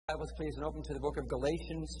Bibles, please, and open to the book of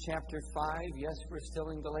Galatians, chapter 5. Yes, we're still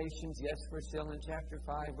in Galatians. Yes, we're still in chapter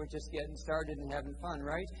 5. We're just getting started and having fun,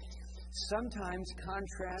 right? Sometimes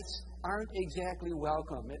contrasts aren't exactly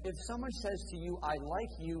welcome. If someone says to you, I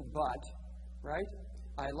like you, but, right?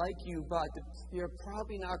 I like you, but, you're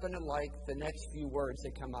probably not going to like the next few words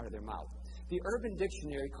that come out of their mouth. The Urban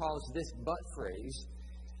Dictionary calls this but phrase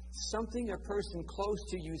something a person close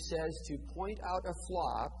to you says to point out a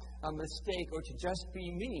flaw, a mistake, or to just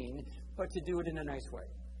be mean, but to do it in a nice way.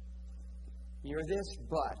 You're this,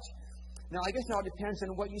 but. Now, I guess it all depends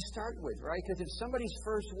on what you start with, right? Because if somebody's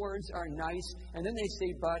first words are nice, and then they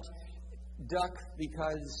say but, duck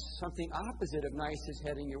because something opposite of nice is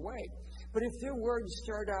heading your way. But if their words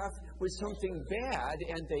start off with something bad,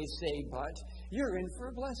 and they say but, you're in for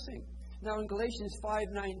a blessing. Now, in Galatians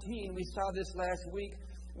 5:19, we saw this last week,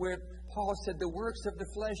 where Paul said the works of the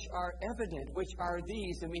flesh are evident, which are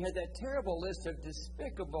these. And we had that terrible list of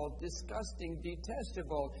despicable, disgusting,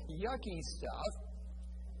 detestable, yucky stuff.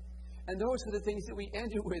 And those were the things that we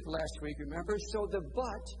ended with last week, remember? So the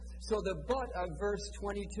but of verse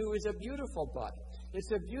 22 is a beautiful but.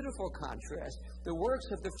 It's a beautiful contrast. The works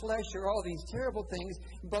of the flesh are all these terrible things,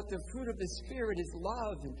 but the fruit of the Spirit is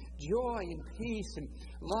love and joy and peace and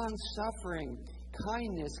long-suffering,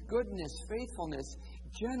 kindness, goodness, faithfulness,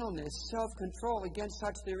 gentleness, self-control. Against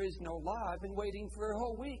such there is no law. I've been waiting for a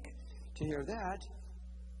whole week to hear that.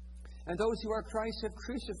 And those who are Christ have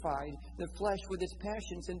crucified the flesh with its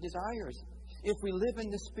passions and desires. If we live in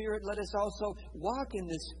the Spirit, let us also walk in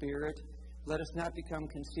the Spirit. Let us not become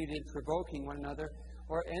conceited, provoking one another,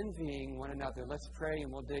 or envying one another. Let's pray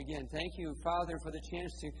and we'll dig in. Thank you, Father, for the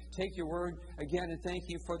chance to take your word again, and thank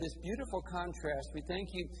you for this beautiful contrast. We thank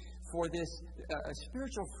you for this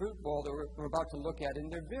spiritual fruit bowl that we're about to look at.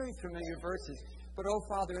 And they're very familiar verses. But, oh,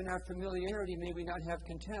 Father, in our familiarity, may we not have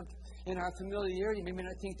contempt. In our familiarity, may we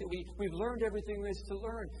not think that we've learned everything there is to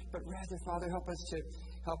learn. But rather, Father, help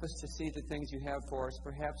us to see the things you have for us.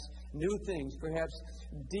 Perhaps new things, perhaps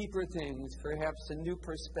deeper things, perhaps a new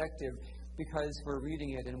perspective, because we're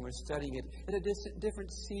reading it and we're studying it at a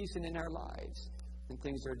different season in our lives. And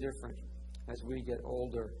things are different as we get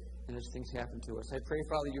older and as things happen to us. I pray,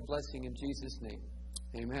 Father, your blessing in Jesus' name.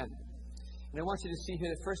 Amen. And I want you to see here,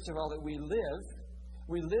 that first of all, that we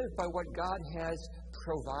live by what God has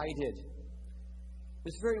provided.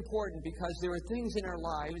 It's very important because there are things in our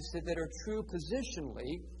lives that are true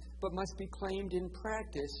positionally, but must be claimed in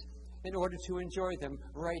practice in order to enjoy them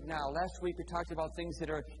right now. Last week we talked about things that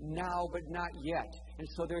are now but not yet. And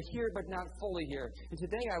so they're here but not fully here. And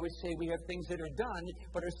today I would say we have things that are done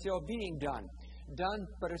but are still being done. Done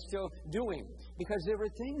but are still doing. Because there are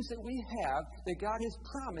things that we have that God has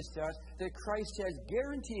promised us, that Christ has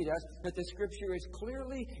guaranteed us, that the Scripture is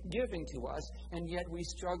clearly giving to us, and yet we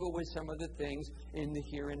struggle with some of the things in the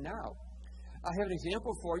here and now. I have an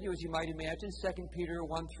example for you, as you might imagine, 2 Peter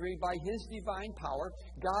 1:3. By His divine power,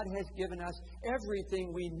 God has given us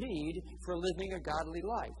everything we need for living a godly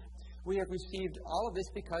life. We have received all of this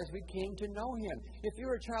because we came to know Him. If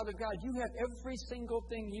you're a child of God, you have every single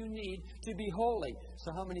thing you need to be holy.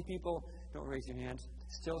 So how many people, don't raise your hands,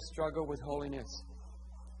 still struggle with holiness?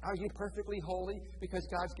 Are you perfectly holy because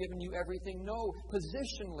God's given you everything? No.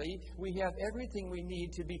 Positionally, we have everything we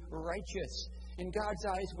need to be righteous. In God's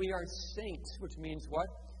eyes, we are saints, which means what?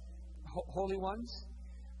 Holy ones.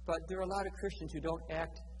 But there are a lot of Christians who don't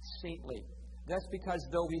act saintly. That's because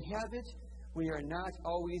though we have it, we are not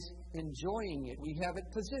always enjoying it. We have it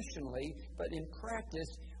positionally, but in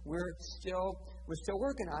practice, we're still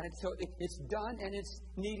working on it. So it's done and it's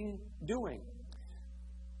needing doing.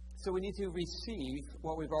 So we need to receive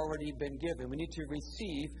what we've already been given. We need to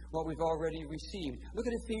receive what we've already received. Look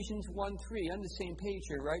at Ephesians 1:3 on the same page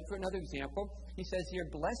here, right? For another example, he says here,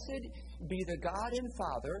 "Blessed be the God and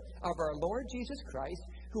Father of our Lord Jesus Christ,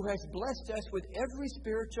 who has blessed us with every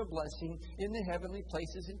spiritual blessing in the heavenly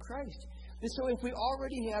places in Christ." And so if we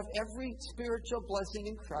already have every spiritual blessing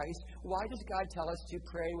in Christ, why does God tell us to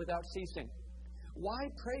pray without ceasing? Why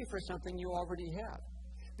pray for something you already have?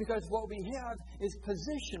 Because what we have is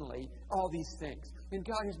positionally all these things. And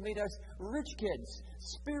God has made us rich kids,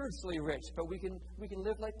 spiritually rich, but we can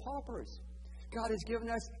live like paupers. God has given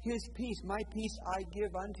us His peace. My peace I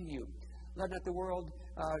give unto you. Let not the world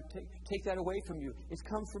take that away from you. It's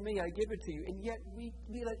come from me, I give it to you. And yet we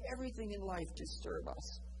let everything in life disturb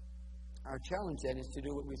us. Our challenge then is to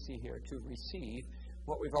do what we see here, to receive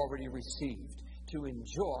what we've already received, to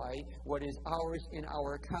enjoy what is ours in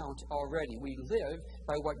our account already. We live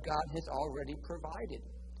by what God has already provided.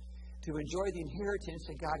 To enjoy the inheritance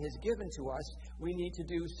that God has given to us, we need to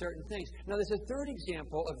do certain things. Now, there's a third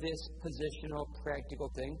example of this positional, practical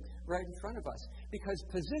thing. right in front of us. Because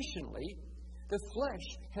positionally, the flesh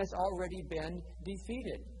has already been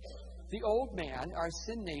defeated. The old man, our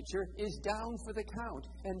sin nature, is down for the count,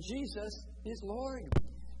 and Jesus is Lord.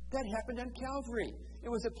 That happened on Calvary. It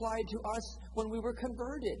was applied to us when we were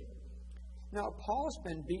converted. Now, Paul's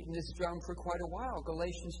been beating this drum for quite a while.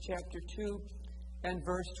 Galatians chapter 2 and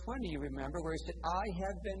verse 20, you remember, where he said, I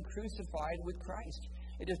have been crucified with Christ.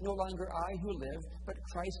 It is no longer I who live, but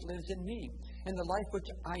Christ lives in me. And the life which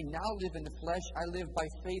I now live in the flesh, I live by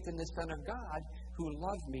faith in the Son of God, who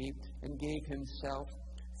loved me and gave himself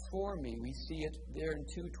for me. We see it there in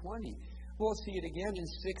 2:20. We'll see it again in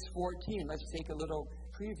 6:14. Let's take a little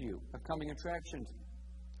preview of coming attractions.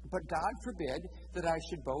 But God forbid that I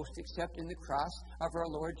should boast except in the cross of our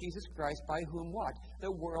Lord Jesus Christ, by whom what?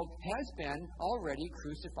 The world has been already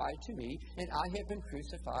crucified to me, and I have been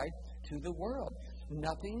crucified to the world.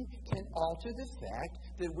 Nothing can alter the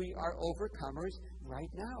fact that we are overcomers right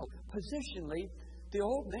now. Positionally, the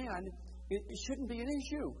old man, it shouldn't be an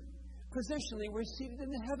issue. Positionally, we're seated in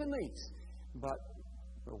the heavenlies, but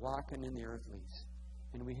we're walking in the earthlies.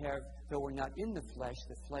 And we have, though we're not in the flesh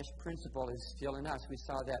principle is still in us. We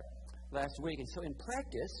saw that last week. And so in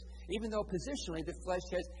practice, even though positionally the flesh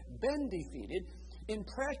has been defeated, in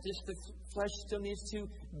practice the flesh still needs to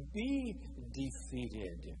be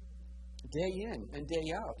defeated. Day in and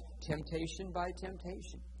day out. Temptation by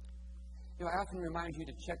temptation. You know, I often remind you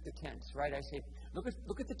to check the tense, right? I say, look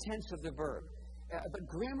at the tense of the verb. But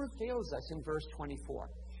grammar fails us in verse 24.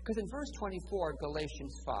 Because in verse 24 of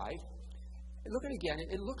Galatians 5, look at it again.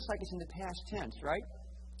 It looks like it's in the past tense, right?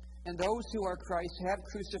 And those who are Christ have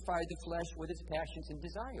crucified the flesh with its passions and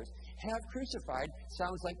desires. Have crucified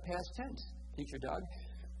sounds like past tense, Teacher Doug.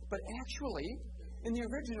 But actually, in the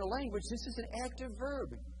original language, this is an active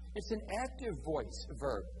verb. It's an active voice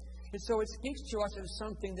verb. And so it speaks to us of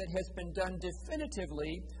something that has been done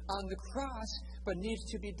definitively on the cross, but needs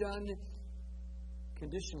to be done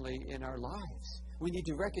conditionally in our lives. We need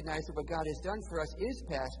to recognize that what God has done for us is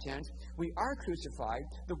past tense. We are crucified.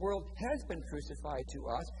 The world has been crucified to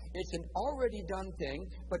us. It's an already done thing,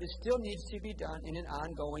 but it still needs to be done in an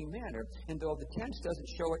ongoing manner. And though the tense doesn't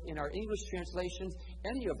show it in our English translations,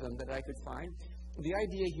 any of them that I could find, the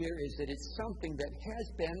idea here is that it's something that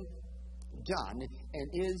has been done and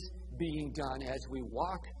is being done as we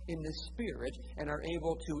walk in the Spirit and are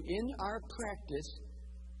able to, in our practice,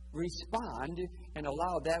 respond and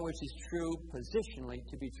allow that which is true positionally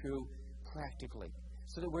to be true practically,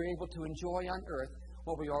 so that we're able to enjoy on earth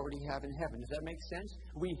what we already have in heaven. Does that make sense?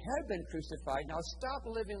 We have been crucified. Now stop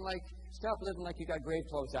living like you got grave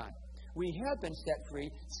clothes on. We have been set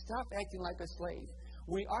free. Stop acting like a slave.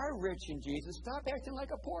 We are rich in Jesus. Stop acting like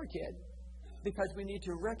a poor kid, because we need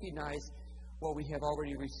to recognize what we have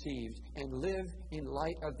already received and live in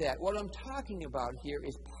light of that. What I'm talking about here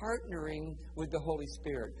is partnering with the Holy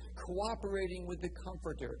Spirit, cooperating with the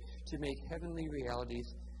Comforter to make heavenly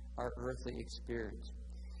realities our earthly experience.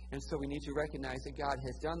 And so we need to recognize that God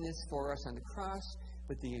has done this for us on the cross,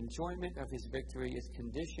 but the enjoyment of His victory is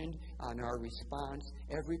conditioned on our response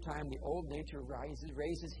every time the old nature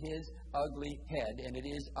raises his ugly head. And it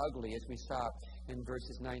is ugly, as we saw in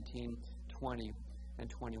verses 19, 20, and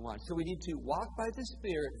 21. So we need to walk by the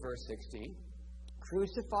Spirit, verse 16,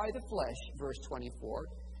 crucify the flesh, verse 24,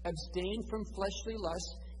 abstain from fleshly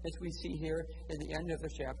lusts, as we see here in the end of the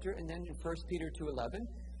chapter, and then in 1 Peter 2:11,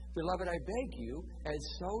 Beloved, I beg you, as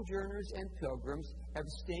sojourners and pilgrims,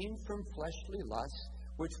 abstain from fleshly lusts,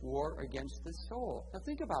 which war against the soul. Now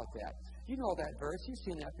think about that. You know that verse. You've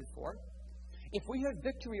seen that before. If we have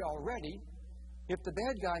victory already, if the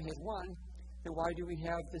bad guy has won, then why do we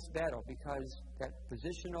have this battle? Because that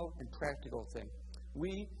positional and practical thing.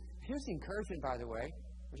 Here's the encouragement, by the way.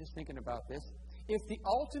 We're just thinking about this. If the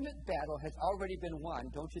ultimate battle has already been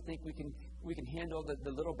won, don't you think we can handle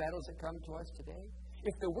the little battles that come to us today?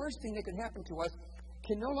 If the worst thing that can happen to us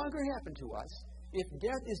can no longer happen to us, if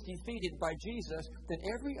death is defeated by Jesus, then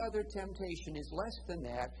every other temptation is less than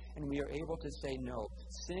that, and we are able to say no.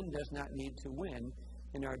 Sin does not need to win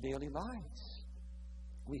in our daily lives.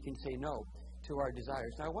 We can say no to our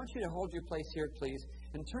desires. Now, I want you to hold your place here, please,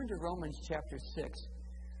 and turn to Romans chapter 6,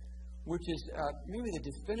 which is maybe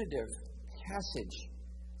the definitive passage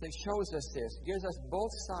that shows us this, gives us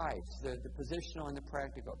both sides, the positional and the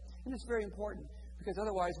practical. And it's very important, because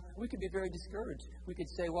otherwise we could be very discouraged. We could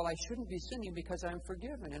say, well, I shouldn't be sinning because I'm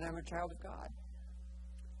forgiven and I'm a child of God.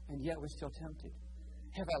 And yet we're still tempted.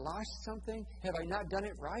 Have I lost something? Have I not done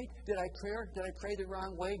it right? Did I pray the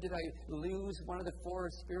wrong way? Did I lose one of the 4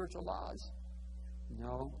 spiritual laws?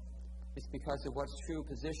 No. It's because of what's true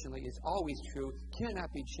positionally is always true,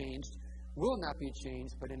 cannot be changed, will not be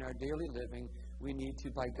changed, but in our daily living, We need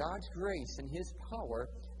to, by God's grace and His power,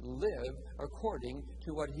 live according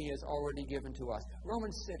to what He has already given to us.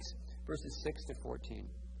 Romans 6, verses 6 to 14.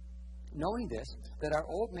 Knowing this, that our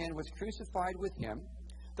old man was crucified with Him,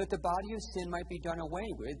 that the body of sin might be done away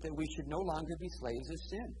with, that we should no longer be slaves of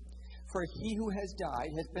sin. For he who has died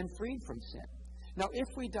has been freed from sin. Now if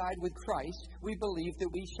we died with Christ, we believe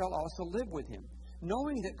that we shall also live with Him,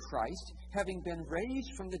 knowing that Christ, having been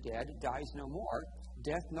raised from the dead, dies no more,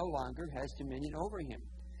 death no longer has dominion over Him.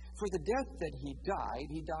 For the death that He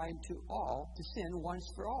died to sin once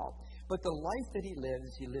for all. But the life that He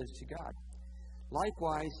lives to God.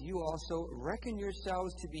 Likewise, you also reckon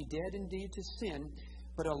yourselves to be dead indeed to sin,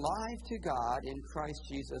 but alive to God in Christ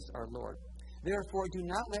Jesus our Lord. Therefore, do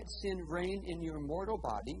not let sin reign in your mortal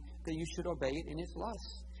body, that you should obey it in its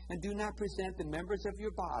lusts. And do not present the members of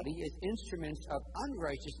your body as instruments of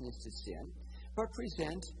unrighteousness to sin, but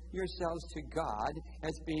present yourselves to God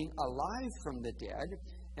as being alive from the dead,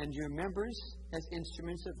 and your members as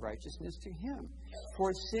instruments of righteousness to Him.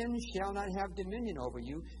 For sin shall not have dominion over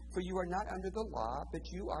you, for you are not under the law, but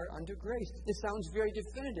you are under grace. This sounds very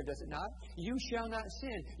definitive, does it not? You shall not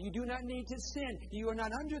sin. You do not need to sin. You are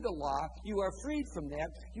not under the law. You are freed from that.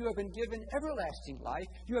 You have been given everlasting life.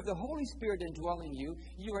 You have the Holy Spirit indwelling you.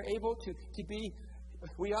 You are able to be,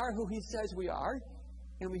 we are who He says we are,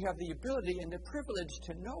 and we have the ability and the privilege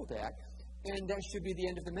to know that, and that should be the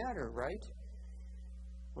end of the matter, right?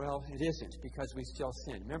 Well, it isn't, because we still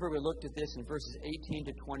sin. Remember, we looked at this in verses 18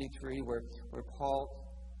 to 23, where Paul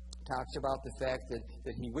talks about the fact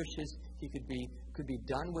that he wishes he could be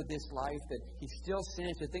done with this life, that he still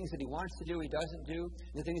sins. The things that he wants to do, he doesn't do.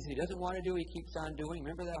 The things that he doesn't want to do, he keeps on doing.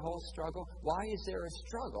 Remember that whole struggle? Why is there a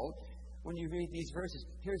struggle when you read these verses?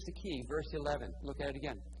 Here's the key, verse 11. Look at it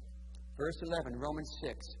again. Verse 11, Romans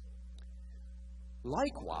 6.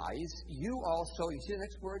 Likewise, you also, you see the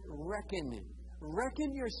next word?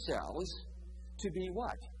 Reckon yourselves to be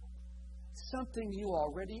what? Something you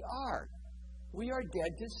already are. We are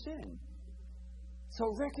dead to sin. So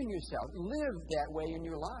reckon yourself. Live that way in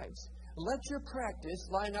your lives. Let your practice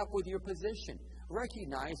line up with your position.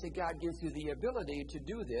 Recognize that God gives you the ability to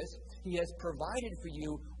do this. He has provided for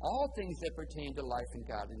you all things that pertain to life and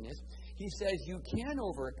godliness. He says you can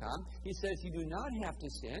overcome. He says you do not have to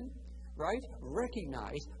sin. Right?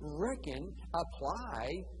 Recognize, reckon, apply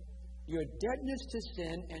your deadness to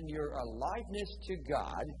sin and your aliveness to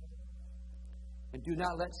God, and do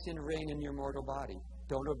not let sin reign in your mortal body.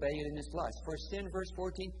 Don't obey it in its lust. For sin, verse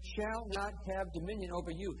 14, shall not have dominion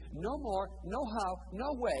over you. No more, no how, no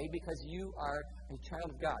way, because you are a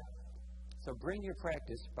child of God. So bring your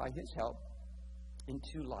practice, by His help,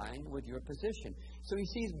 into line with your position. So He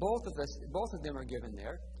sees both of them are given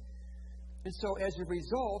there. And so as a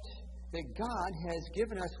result, that God has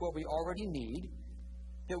given us what we already need,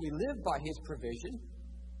 that we live by His provision,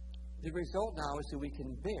 the result now is that we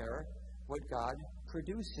can bear what God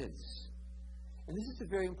produces. And this is a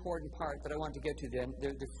very important part that I want to get to then,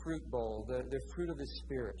 the fruit bowl, the fruit of the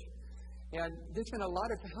Spirit. And there's been a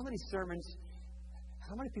lot of, how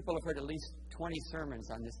many people have heard at least 20 sermons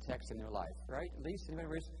on this text in their life, right? At least,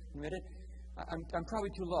 anybody admit it? I'm probably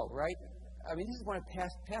too low, right? I mean, this is one of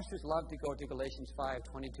pastors love to go to Galatians 5,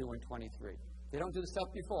 22 and 23. They don't do the stuff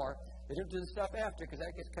before. They don't do the stuff after, because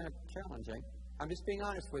that gets kind of challenging. I'm just being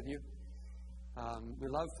honest with you. We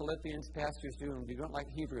love Philippians, pastors do, and we don't like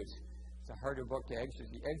Hebrews. It's a harder book to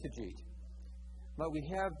exegete. But we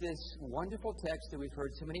have this wonderful text that we've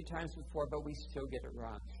heard so many times before, but we still get it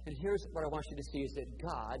wrong. And here's what I want you to see, is that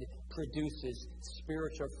God produces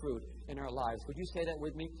spiritual fruit in our lives. Would you say that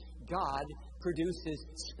with me? God produces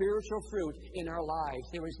spiritual fruit in our lives.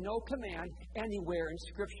 There is no command anywhere in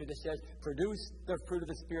Scripture that says, produce the fruit of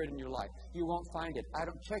the Spirit in your life. You won't find it. I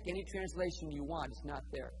don't check any translation you want. It's not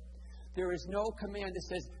there. There is no command that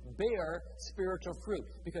says, bear spiritual fruit,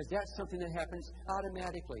 because that's something that happens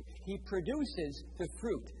automatically. He produces the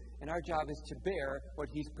fruit, and our job is to bear what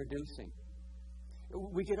He's producing.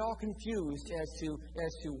 We get all confused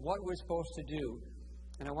as to what we're supposed to do,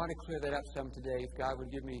 and I want to clear that up some today, if God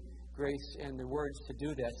would give me grace and the words to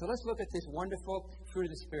do that. So let's look at this wonderful fruit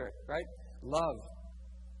of the Spirit, right? Love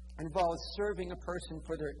involves serving a person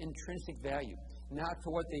for their intrinsic value, not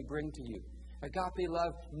for what they bring to you. Agape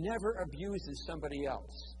love never abuses somebody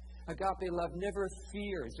else. Agape love never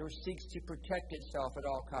fears or seeks to protect itself at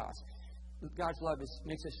all costs. God's love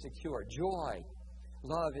makes us secure. Joy,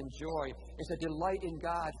 love and joy is a delight in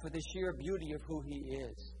God for the sheer beauty of who He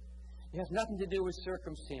is. It has nothing to do with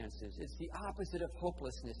circumstances. It's the opposite of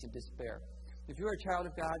hopelessness and despair. If you're a child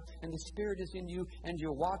of God and the Spirit is in you and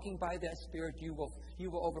you're walking by that Spirit, you will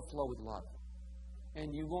overflow with love.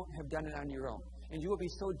 And you won't have done it on your own. And you will be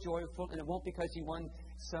so joyful, and it won't because you won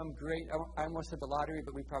some great, I almost said the lottery,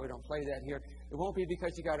 but we probably don't play that here. It won't be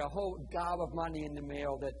because you got a whole gob of money in the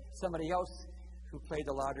mail that somebody else who played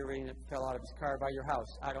the lottery and it fell out of his car by your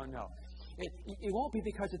house. I don't know. It won't be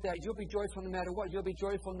because of that. You'll be joyful no matter what. You'll be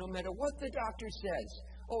joyful no matter what the doctor says.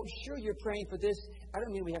 Oh, sure, you're praying for this. I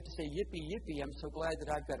don't mean we have to say, yippee, yippee, I'm so glad that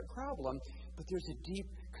I've got a problem. But there's a deep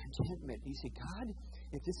contentment. You say, God,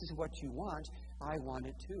 if this is what you want, I want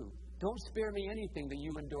it too. Don't spare me anything that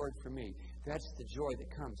you endured for me. That's the joy that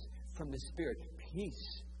comes from the Spirit.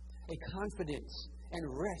 Peace, a confidence, and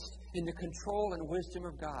rest in the control and wisdom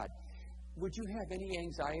of God. Would you have any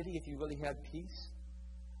anxiety if you really had peace?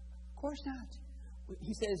 Of course not.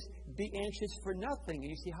 He says, be anxious for nothing. And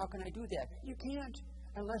you say, how can I do that? You can't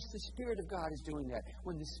unless the Spirit of God is doing that.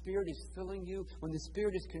 When the Spirit is filling you, when the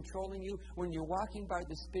Spirit is controlling you, when you're walking by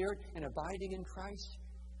the Spirit and abiding in Christ,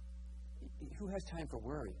 who has time for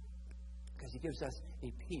worry? Because He gives us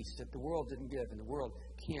a peace that the world didn't give and the world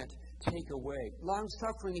can't take away.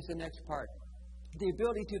 Long-suffering is the next part. The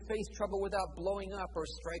ability to face trouble without blowing up or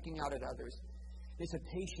striking out at others. It's a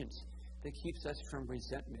patience that keeps us from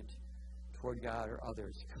resentment toward God or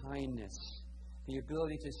others. Kindness. The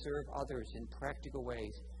ability to serve others in practical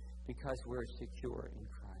ways because we're secure in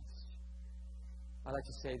Christ. I like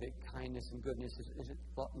to say that kindness and goodness is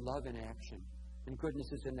love in action. And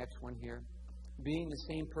goodness is the next one here. Being the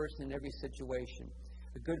same person in every situation.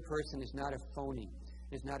 A good person is not a phony,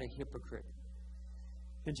 is not a hypocrite.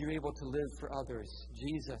 And you're able to live for others.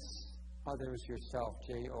 Jesus, others, yourself,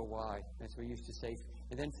 Joy. That's what we used to say.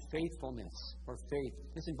 And then faithfulness or faith.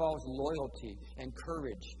 This involves loyalty and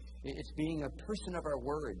courage. It's being a person of our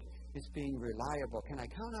word. It's being reliable. Can I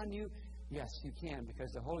count on you? Yes, you can,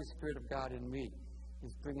 because the Holy Spirit of God in me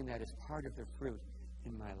is bringing that as part of the fruit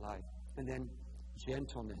in my life. And then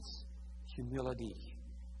gentleness, humility,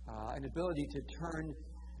 an ability to turn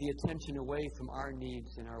the attention away from our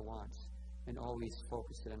needs and our wants and always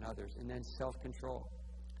focus it on others. And then self-control,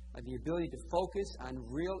 the ability to focus on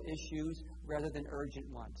real issues rather than urgent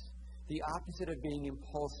ones. The opposite of being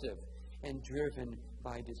impulsive and driven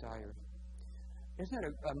by desire. Isn't that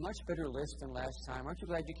a much better list than last time? Aren't you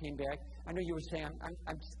glad you came back? I know you were saying,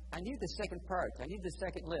 I need the second part. I need the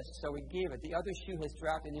second list. So we gave it. The other shoe has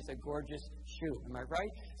dropped, and it's a gorgeous shoe. Am I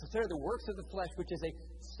right? So instead of the works of the flesh, which is a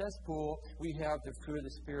cesspool, we have the fruit of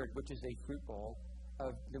the Spirit, which is a fruit bowl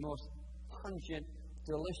of the most pungent,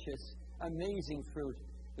 delicious, amazing fruit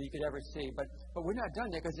that you could ever see. But we're not done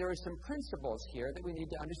there, because there are some principles here that we need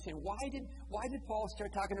to understand. Why did Paul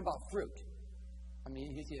start talking about fruit? I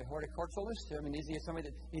mean, is he a horticulturalist? I mean, is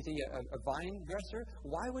he a vine dresser?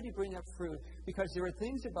 Why would he bring up fruit? Because there are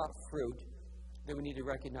things about fruit that we need to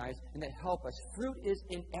recognize and that help us. Fruit is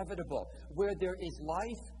inevitable. Where there is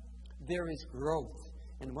life, there is growth.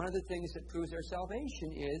 And one of the things that proves our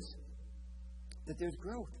salvation is that there's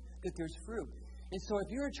growth, that there's fruit. And so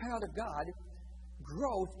if you're a child of God,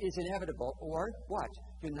 growth is inevitable, or what?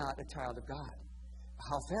 You're not a child of God.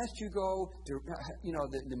 How fast you go,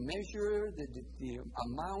 the measure, the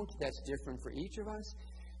amount, that's different for each of us.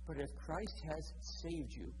 But if Christ has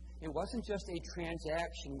saved you, it wasn't just a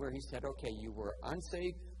transaction where He said, okay, you were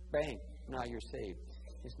unsaved, bang, now you're saved.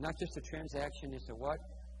 It's not just a transaction, it's a what?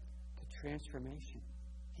 A transformation.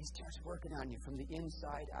 He starts working on you from the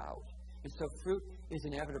inside out. And so fruit is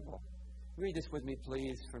inevitable. Read this with me,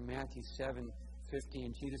 please, from Matthew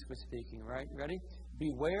 7:15. Jesus was speaking, right? Ready?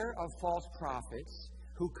 Beware of false prophets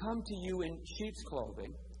who come to you in sheep's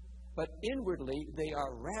clothing, but inwardly they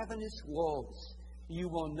are ravenous wolves. You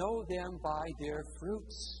will know them by their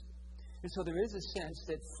fruits. And so there is a sense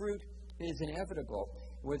that fruit is inevitable.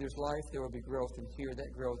 Where there's life, there will be growth, and here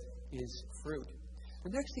that growth is fruit. The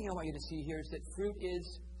next thing I want you to see here is that fruit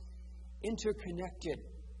is interconnected.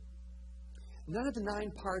 None of the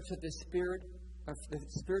 9 parts of the spirit of the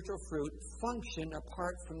spiritual fruit function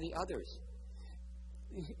apart from the others.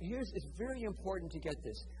 It's very important to get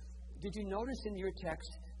this. Did you notice in your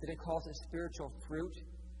text that it calls it spiritual fruit,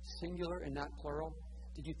 singular and not plural?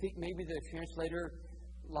 Did you think maybe the translator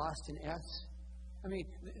lost an S? I mean,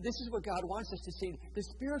 this is what God wants us to see. The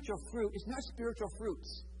spiritual fruit is not spiritual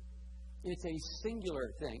fruits. It's a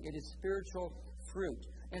singular thing. It is spiritual fruit.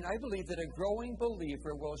 And I believe that a growing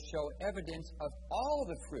believer will show evidence of all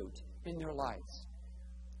the fruit in their lives.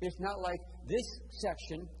 It's not like this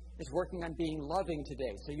section is working on being loving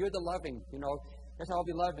today. So you're the loving, that's how I'll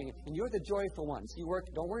be loving. And you're the joyful ones.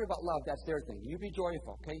 Don't worry about love, that's their thing. You be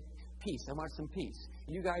joyful, okay? Peace, I want some peace.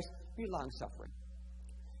 You guys, be long-suffering.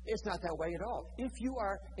 It's not that way at all. If you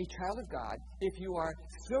are a child of God, if you are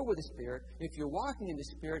filled with the Spirit, if you're walking in the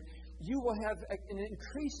Spirit, you will have an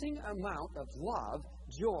increasing amount of love,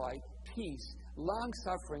 joy, peace,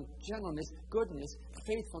 long-suffering, gentleness, goodness,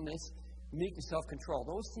 faithfulness, meekness, self-control.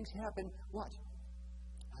 Those things happen, what?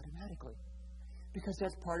 Automatically. Because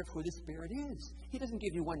that's part of who the Spirit is. He doesn't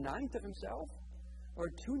give you 1/9 of Himself or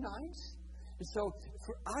 2/9. And so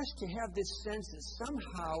for us to have this sense that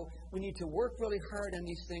somehow we need to work really hard on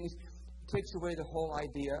these things takes away the whole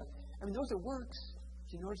idea. I mean, those are works.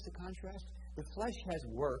 Do you notice the contrast? The flesh has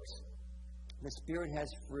works. The Spirit has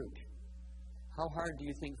fruit. How hard do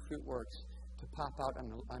you think fruit works to pop out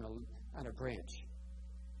on a branch?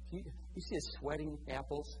 You see the sweating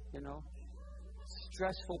apples,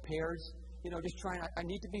 stressful pears, just trying, I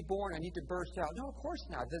need to be born, I need to burst out. No, of course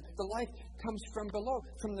not. The life comes from below,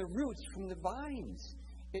 from the roots, from the vines.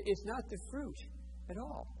 It's not the fruit at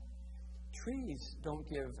all.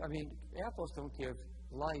 Apples don't give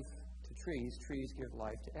life to trees. Trees give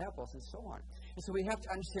life to apples, and so on. And so we have to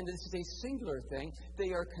understand that this is a singular thing.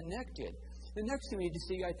 They are connected. The next thing we need to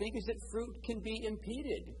see, I think, is that fruit can be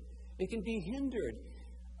impeded. It can be hindered.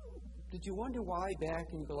 Did you wonder why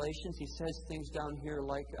back in Galatians he says things down here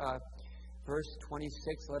like verse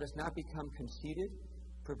 26, let us not become conceited,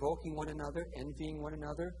 provoking one another, envying one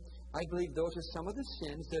another. I believe those are some of the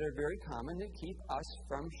sins that are very common that keep us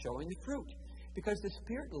from showing the fruit. Because the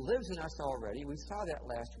Spirit lives in us already. We saw that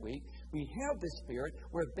last week. We have the Spirit.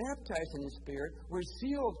 We're baptized in the Spirit. We're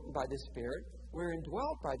sealed by the Spirit. We're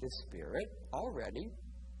indwelt by the Spirit already.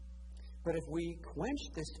 But if we quench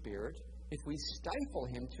the Spirit, if we stifle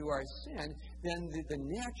Him through our sin, then the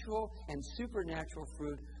natural and supernatural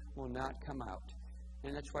fruit will not come out.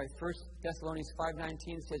 And that's why 1 Thessalonians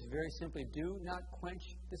 5:19 says very simply, do not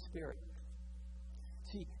quench the Spirit.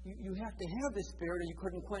 See, you have to have the Spirit or you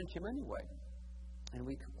couldn't quench Him anyway. And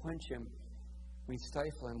we quench Him, we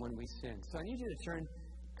stifle Him when we sin. So I need you to turn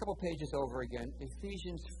a couple pages over again.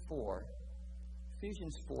 Ephesians 4,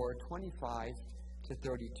 25 to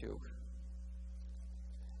 32.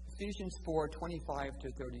 Ephesians 4, 25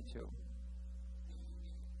 to 32.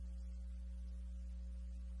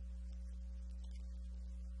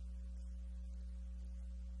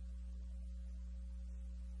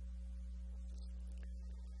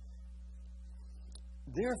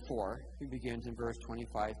 Therefore, he begins in verse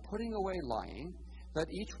 25, putting away lying, let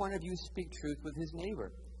each one of you speak truth with his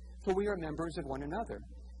neighbor, for we are members of one another.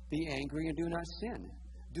 Be angry and do not sin.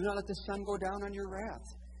 Do not let the sun go down on your wrath.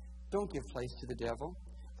 Don't give place to the devil.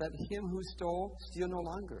 Let him who stole steal no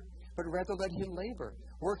longer, but rather let him labor,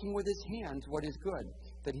 working with his hands what is good,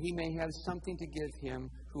 that he may have something to give him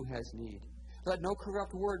who has need. Let no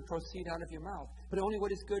corrupt word proceed out of your mouth, but only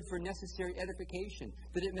what is good for necessary edification,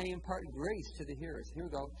 that it may impart grace to the hearers. Here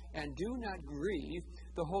we go. And do not grieve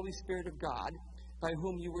the Holy Spirit of God, by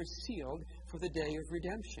whom you were sealed for the day of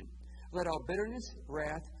redemption. Let all bitterness,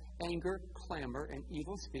 wrath, anger, clamor, and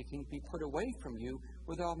evil speaking be put away from you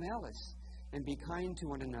with all malice. And be kind to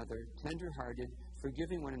one another, tender-hearted,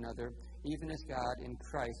 forgiving one another, even as God in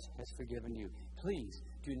Christ has forgiven you. Please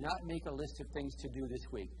do not make a list of things to do this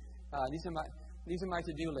week. These are my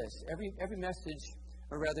to-do lists. Every message,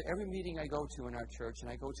 or rather every meeting I go to in our church, and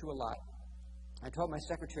I go to a lot, I told my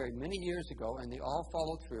secretary many years ago, and they all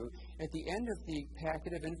follow through, at the end of the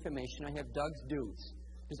packet of information, I have Doug's dues.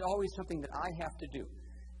 There's always something that I have to do.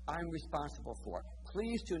 I'm responsible for.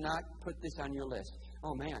 Please do not put this on your list.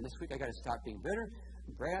 Oh man, this week I got to stop being bitter,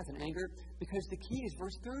 wrath, and anger, because the key is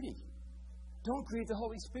verse 30. Don't grieve the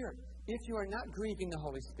Holy Spirit. If you are not grieving the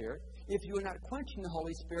Holy Spirit, if you are not quenching the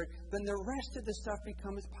Holy Spirit, then the rest of the stuff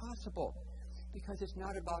becomes possible. Because it's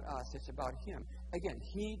not about us, it's about Him. Again,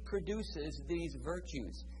 He produces these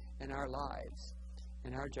virtues in our lives.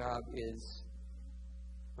 And our job is,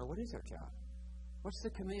 well, what is our job? What's the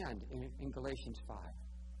command in Galatians 5?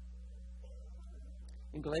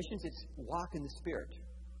 In Galatians, it's walk in the Spirit.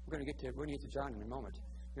 We're going to get to John in a moment.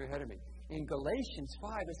 You're ahead of me. In Galatians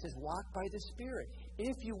 5, it says, walk by the Spirit.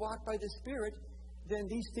 If you walk by the Spirit, then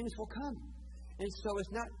these things will come. And so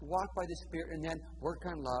it's not walk by the Spirit and then work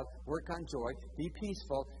on love, work on joy, be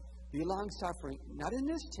peaceful, be long-suffering. Not in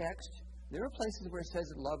this text. There are places where it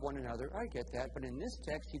says love one another. I get that. But in this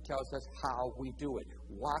text, he tells us how we do it.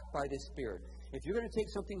 Walk by the Spirit. If you're going to take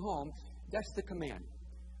something home, that's the command.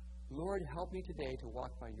 Lord, help me today to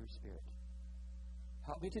walk by your Spirit.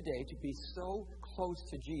 Help me today to be so close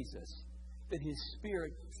to Jesus that His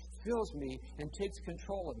Spirit fills me and takes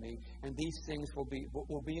control of me, and these things will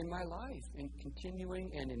be in my life in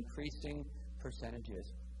continuing and increasing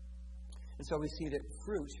percentages. And so we see that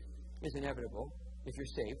fruit is inevitable if you're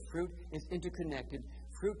saved. Fruit is interconnected.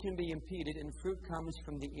 Fruit can be impeded, and fruit comes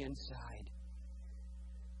from the inside.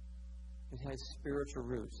 It has spiritual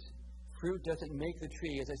roots. Fruit doesn't make the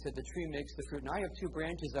tree. As I said, the tree makes the fruit. And I have two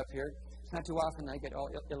branches up here. It's not too often I get all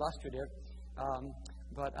illustrative.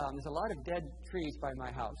 but there's a lot of dead trees by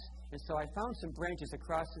my house. And so I found some branches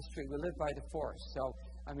across the street. We live by the forest. So,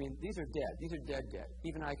 I mean, these are dead. These are dead.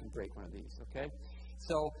 Even I can break one of these, okay?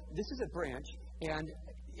 So this is a branch, and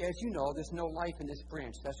as you know, there's no life in this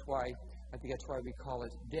branch. I think that's why we call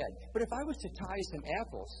it dead. But if I was to tie some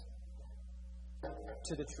apples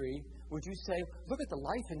to the tree, would you say, look at the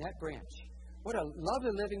life in that branch? What a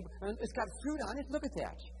lovely living, it's got fruit on it. Look at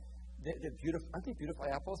that. They're beautiful. Aren't they beautiful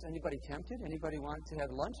apples? Anybody tempted? Anybody want to have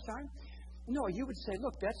lunchtime? No, you would say,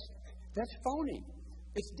 look, that's phony.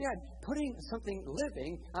 It's dead. Putting something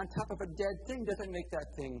living on top of a dead thing doesn't make that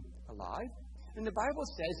thing alive. And the Bible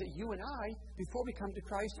says that you and I, before we come to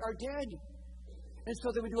Christ, are dead. And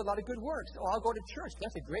so then we do a lot of good works. Oh, I'll go to church.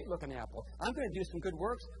 That's a great looking apple. I'm going to do some good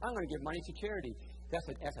works. I'm going to give money to charity. That's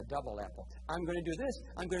a double apple. I'm going to do this.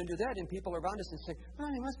 I'm going to do that. And people around us and say, oh,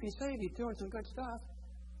 he must be saved. He's doing some good stuff.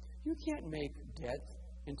 You can't make death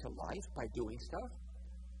into life by doing stuff.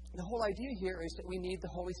 The whole idea here is that we need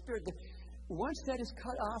the Holy Spirit. Once that is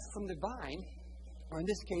cut off from the vine, or in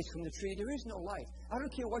this case from the tree, there is no life. I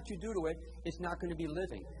don't care what you do to it, it's not going to be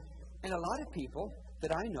living. And a lot of people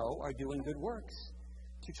that I know are doing good works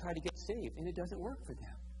to try to get saved, and it doesn't work for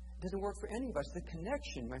them. It doesn't work for any of us. The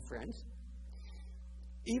connection, my friends,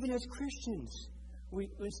 even as Christians, we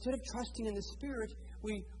instead of trusting in the Spirit,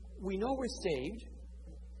 we know we're saved,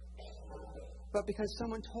 but because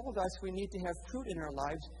someone told us we need to have fruit in our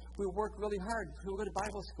lives, we work really hard. We go to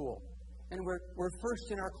Bible school, and we're first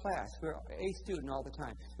in our class. We're a student all the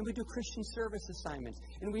time. And we do Christian service assignments.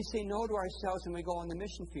 And we say no to ourselves, and we go on the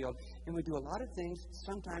mission field. And we do a lot of things,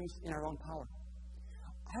 sometimes in our own power.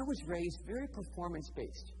 I was raised very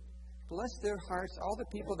performance-based. Bless their hearts, all the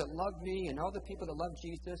people that love me and all the people that love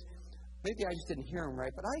Jesus. Maybe I just didn't hear them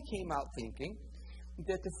right, but I came out thinking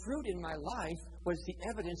that the fruit in my life was the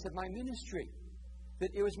evidence of my ministry. That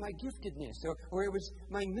it was my giftedness, or it was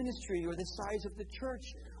my ministry, or the size of the church,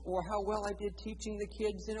 or how well I did teaching the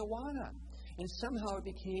kids in Awana. And somehow it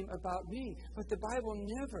became about me. But the Bible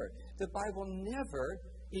never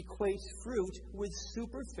equates fruit with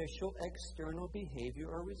superficial external behavior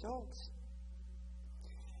or results.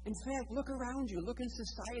 In fact, look around you. Look in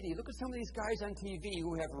society. Look at some of these guys on TV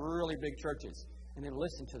who have really big churches, and then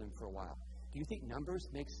listen to them for a while. Do you think numbers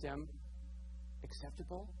makes them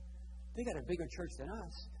acceptable? They got a bigger church than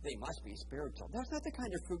us. They must be spiritual. That's not the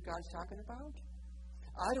kind of fruit God's talking about.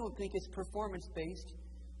 I don't think it's performance-based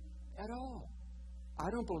at all. I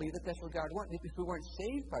don't believe that that's what God wants. If we weren't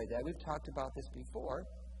saved by that, we've talked about this before.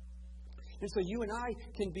 And so you and I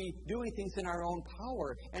can be doing things in our own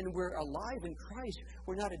power, and we're alive in Christ.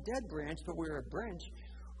 We're not a dead branch, but we're a branch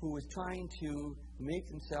who is trying to make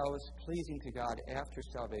themselves pleasing to God after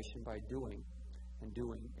salvation by doing and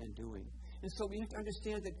doing and doing. And so we have to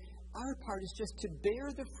understand that our part is just to bear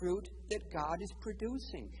the fruit that God is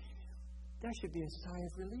producing. That should be a sigh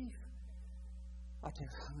of relief. I'm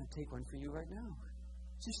going to take one for you right now.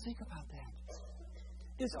 Just think about that.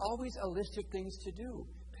 There's always a list of things to do.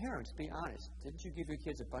 Parents, be honest. Didn't you give your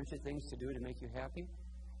kids a bunch of things to do to make you happy?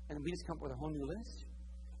 And we just come up with a whole new list?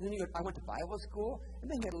 And then you go, I went to Bible school, and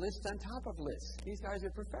then you had lists on top of lists. These guys are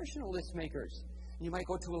professional list makers. And you might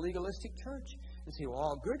go to a legalistic church and say, well,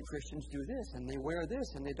 all good Christians do this, and they wear this,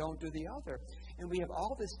 and they don't do the other. And we have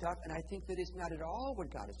all this stuff, and I think that it's not at all what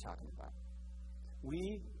God is talking about.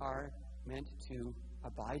 We are meant to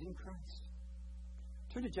abide in Christ.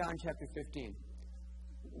 Turn to John chapter 15.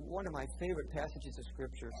 One of my favorite passages of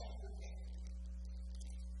Scripture.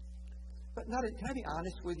 But can I be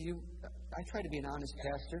honest with you? I try to be an honest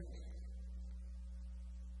pastor.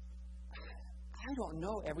 I don't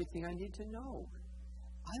know everything I need to know.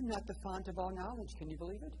 I'm not the font of all knowledge. Can you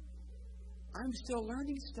believe it? I'm still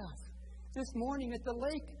learning stuff. This morning at the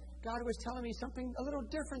lake, God was telling me something a little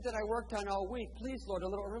different that I worked on all week. Please, Lord, a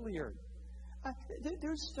little earlier.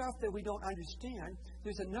 There's stuff that we don't understand.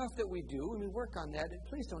 There's enough that we do, and we work on that. And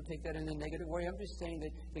please don't take that in a negative way. I'm just saying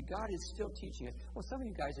that God is still teaching us. Well, some of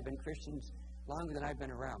you guys have been Christians longer than I've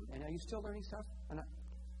been around. And are you still learning stuff?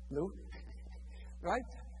 Lou? Right?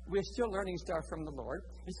 We're still learning stuff from the Lord.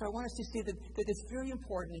 And so I want us to see that it's very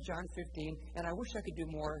important in John 15, and I wish I could do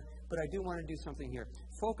more, but I do want to do something here.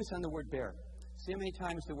 Focus on the word bear. See how many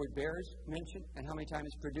times the word bear is mentioned and how many times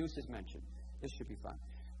produce is mentioned. This should be fun.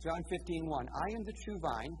 John 15:1. I am the true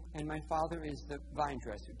vine, and my Father is the vine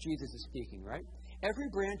dresser. Jesus is speaking, right? Every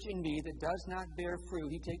branch in me that does not bear fruit,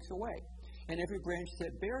 he takes away. And every branch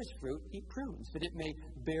that bears fruit, he prunes, that it may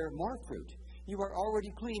bear more fruit. You are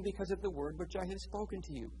already clean because of the word which I have spoken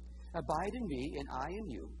to you. Abide in me, and I in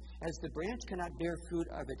you. As the branch cannot bear fruit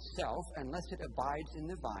of itself unless it abides in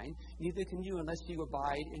the vine, neither can you unless you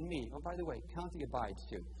abide in me. Oh, by the way, count the abides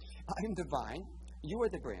too. I am the vine, you are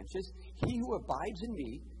the branches. He who abides in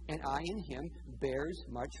me, and I in him, bears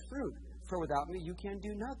much fruit. For without me you can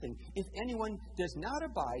do nothing. If anyone does not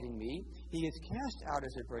abide in me, he is cast out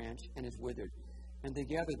as a branch and is withered. And they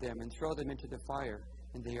gather them and throw them into the fire,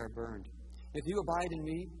 and they are burned. If you abide in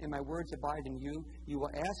me, and my words abide in you, you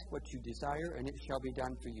will ask what you desire, and it shall be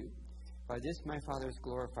done for you. By this my Father is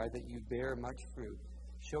glorified, that you bear much fruit,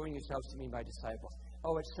 showing yourselves to be my disciples.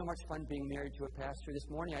 Oh, it's so much fun being married to a pastor. This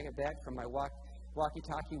morning I got back from my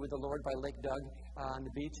walkie-talkie with the Lord by Lake Doug on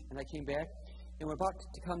the beach, and I came back, and we're about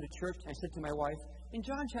to come to church, and I said to my wife, in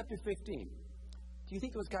John chapter 15, do you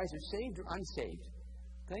think those guys are saved or unsaved?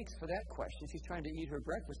 Thanks for that question. She's trying to eat her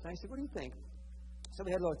breakfast, and I said, what do you think? So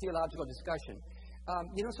we had a little theological discussion.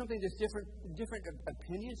 Something, there's different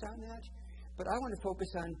opinions on that, but I want to focus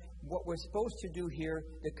on what we're supposed to do here.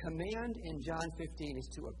 The command in John 15 is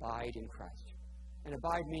to abide in Christ. And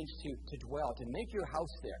abide means to dwell, to make your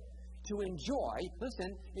house there. To enjoy,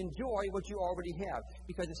 enjoy what you already have.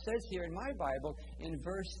 Because it says here in my Bible, in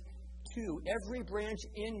verse 2, every branch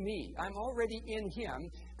in me, I'm already in him.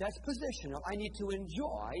 That's positional. I need to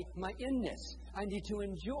enjoy my inness. I need to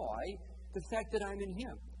enjoy the fact that I'm in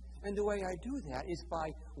him. And the way I do that is by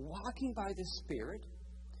walking by the Spirit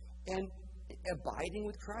and abiding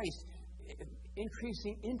with Christ,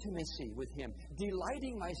 increasing intimacy with him,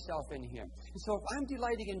 delighting myself in him. And so if I'm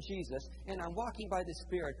delighting in Jesus and I'm walking by the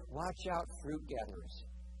Spirit, watch out, fruit gatherers.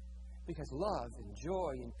 Because love and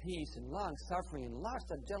joy and peace and long-suffering and lots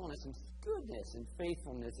of gentleness and goodness and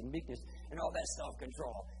faithfulness and meekness and all that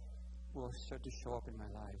self-control will start to show up in my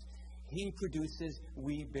lives. He produces,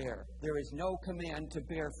 we bear. There is no command to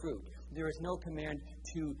bear fruit. There is no command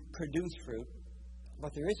to produce fruit.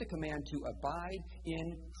 But there is a command to abide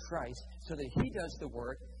in Christ so that he does the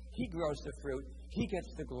work, he grows the fruit, he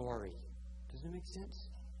gets the glory. Does that make sense?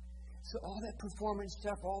 So all that performance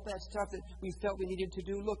stuff, all that stuff that we felt we needed to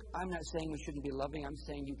do, look, I'm not saying we shouldn't be loving. I'm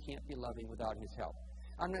saying you can't be loving without his help.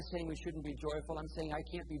 I'm not saying we shouldn't be joyful. I'm saying I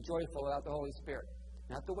can't be joyful without the Holy Spirit.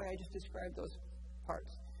 Not the way I just described those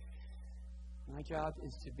parts. My job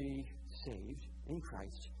is to be saved in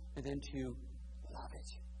Christ and then to love it,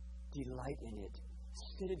 delight in it,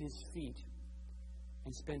 sit at his feet,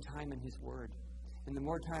 and spend time in his word. And the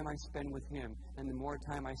more time I spend with him and the more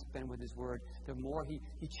time I spend with his word, the more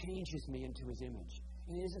he changes me into his image.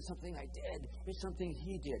 And it isn't something I did. It's something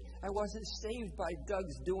he did. I wasn't saved by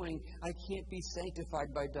Doug's doing. I can't be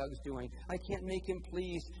sanctified by Doug's doing. I can't make him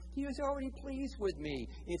pleased. He was already pleased with me.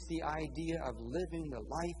 It's the idea of living the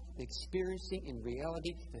life, experiencing in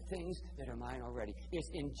reality the things that are mine already. It's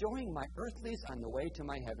enjoying my earthlies on the way to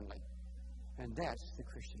my heavenly. And that's the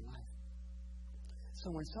Christian life. So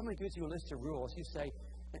when someone gives you a list of rules, you say,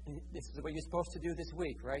 this is what you're supposed to do this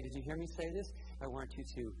week, right? Did you hear me say this? I want you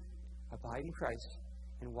to abide in Christ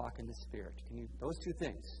and walk in the Spirit. Those two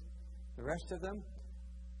things. The rest of them,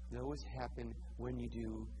 those happen when you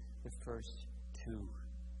do the first two.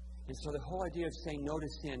 And so the whole idea of saying no to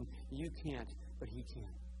sin, you can't, but he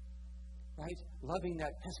can. Right? Loving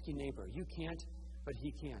that pesky neighbor, you can't, but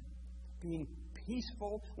he can. Being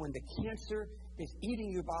peaceful when the cancer is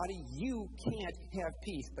eating your body, you can't have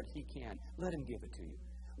peace, but he can. Let him give it to you.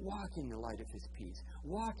 Walk in the light of his peace.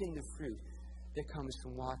 Walk in the fruit that comes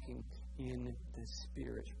from walking in the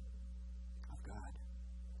Spirit of God.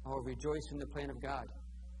 Oh, rejoice in the plan of God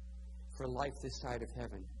for life this side of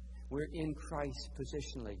heaven. We're in Christ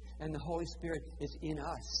positionally, and the Holy Spirit is in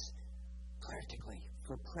us practically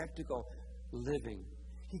for practical living.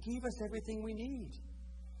 He gave us everything we need.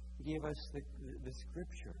 He gave us the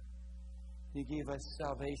Scripture. He gave us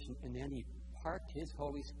salvation, and then he parked his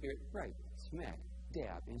Holy Spirit right smack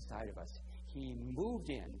dab inside of us. He moved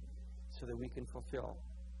in so that we can fulfill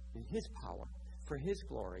in his power, for his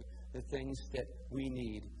glory, the things that we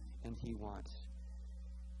need and he wants.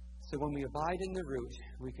 So when we abide in the root,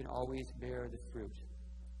 we can always bear the fruit.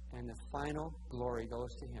 And the final glory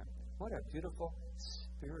goes to him. What a beautiful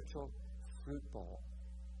spiritual fruit bowl.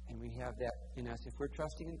 And we have that in us. If we're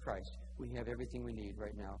trusting in Christ, we have everything we need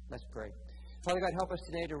right now. Let's pray. Father God, help us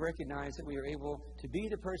today to recognize that we are able to be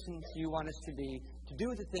the persons you want us to be, to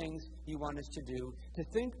do the things you want us to do, to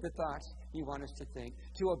think the thoughts you want us to think,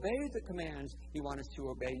 to obey the commands you want us to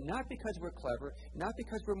obey, not because we're clever, not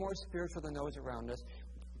because we're more spiritual than those around us,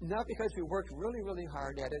 not because we worked really, really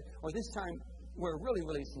hard at it, or this time we're really,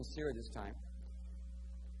 really sincere this time.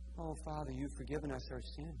 Oh, Father, you've forgiven us our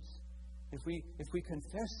sins. If we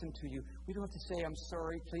confess them to you, we don't have to say, I'm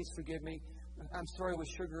sorry, please forgive me. I'm sorry with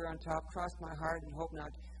sugar on top, cross my heart and hope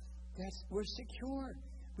not. We're secure.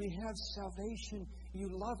 We have salvation. You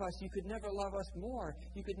love us. You could never love us more.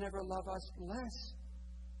 You could never love us less.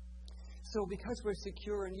 So because we're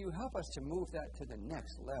secure in you, help us to move that to the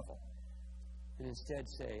next level. And instead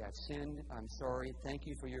say, I've sinned, I'm sorry, thank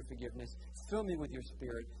you for your forgiveness. Fill me with your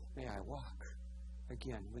Spirit. May I walk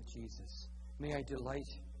again with Jesus. May I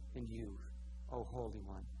delight in you, O Holy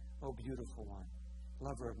One, O Beautiful One,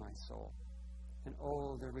 lover of my soul. And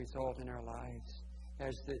the result in our lives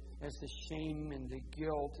as the shame and the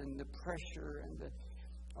guilt and the pressure and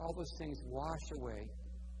all those things wash away,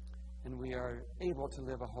 and we are able to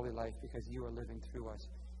live a holy life because you are living through us.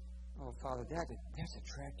 Oh, Father, that's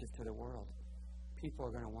attractive to the world. People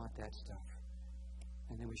are going to want that stuff.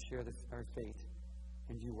 And then we share our faith,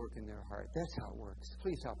 and you work in their heart. That's how it works.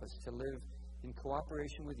 Please help us to live in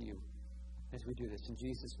cooperation with you as we do this. In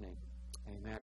Jesus' name, amen.